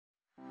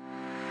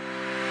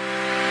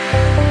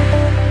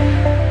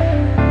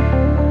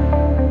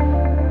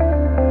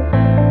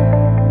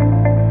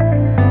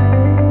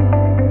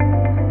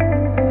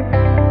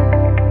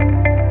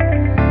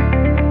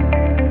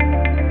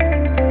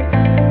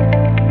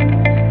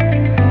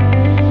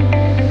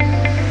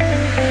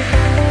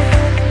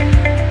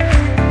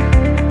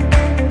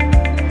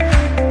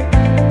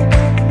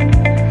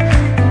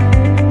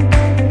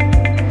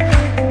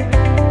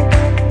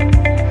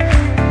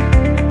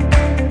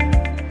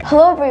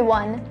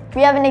everyone,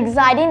 we have an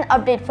exciting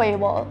update for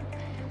you all.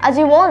 As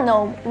you all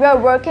know, we are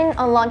working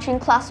on launching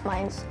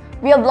Classminds.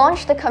 We have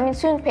launched the Coming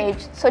Soon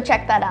page, so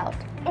check that out.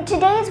 In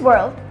today's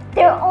world,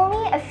 there are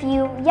only a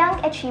few young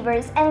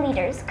achievers and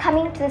leaders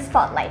coming to the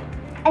spotlight.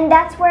 And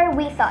that's where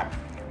we thought,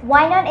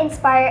 why not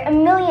inspire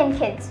 1 million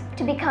kids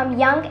to become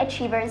young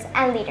achievers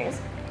and leaders?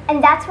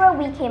 And that's where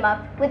we came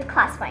up with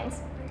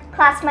Classminds.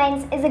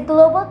 Classminds is a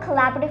global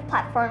collaborative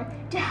platform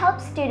to help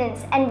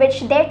students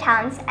enrich their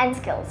talents and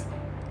skills.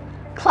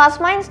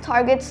 Classminds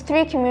targets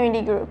 3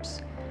 community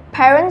groups: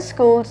 parents,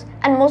 schools,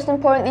 and most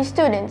importantly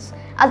students,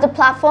 as the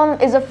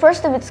platform is a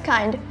first of its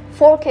kind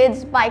For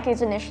Kids by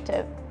Kids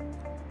initiative.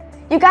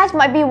 You guys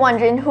might be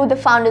wondering who the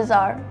founders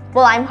are.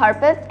 Well, I'm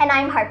Harpith. And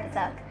I'm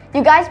Harpitha.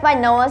 You guys might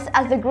know us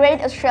as the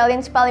Great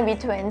Australian Spelling Bee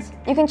Twins.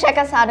 You can check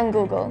us out on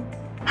Google.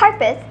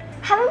 Harpith,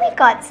 haven't we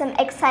got some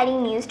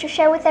exciting news to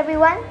share with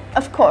everyone?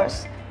 Of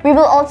course. We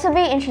will also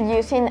be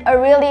introducing a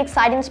really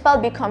exciting spell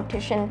bee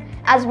competition,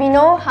 as we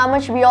know how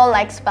much we all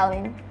like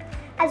spelling.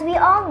 As we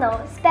all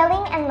know,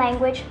 spelling and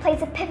language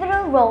plays a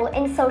pivotal role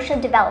in social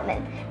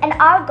development, and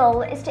our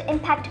goal is to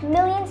impact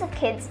millions of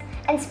kids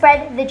and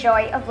spread the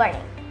joy of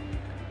learning.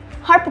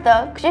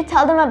 Harpitha, could you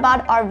tell them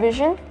about our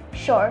vision?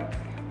 Sure.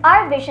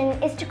 Our vision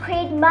is to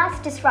create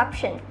mass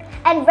disruption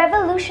and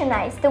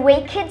revolutionize the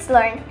way kids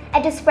learn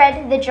and to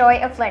spread the joy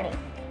of learning.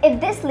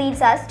 If this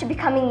leads us to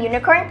becoming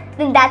unicorn,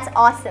 then that's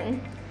awesome.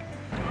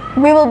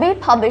 We will be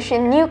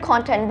publishing new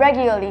content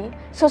regularly,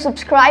 so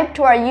subscribe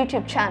to our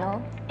YouTube channel.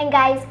 And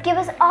guys, give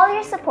us all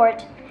your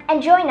support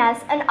and join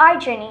us on our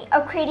journey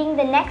of creating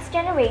the next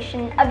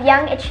generation of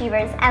young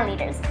achievers and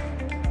leaders.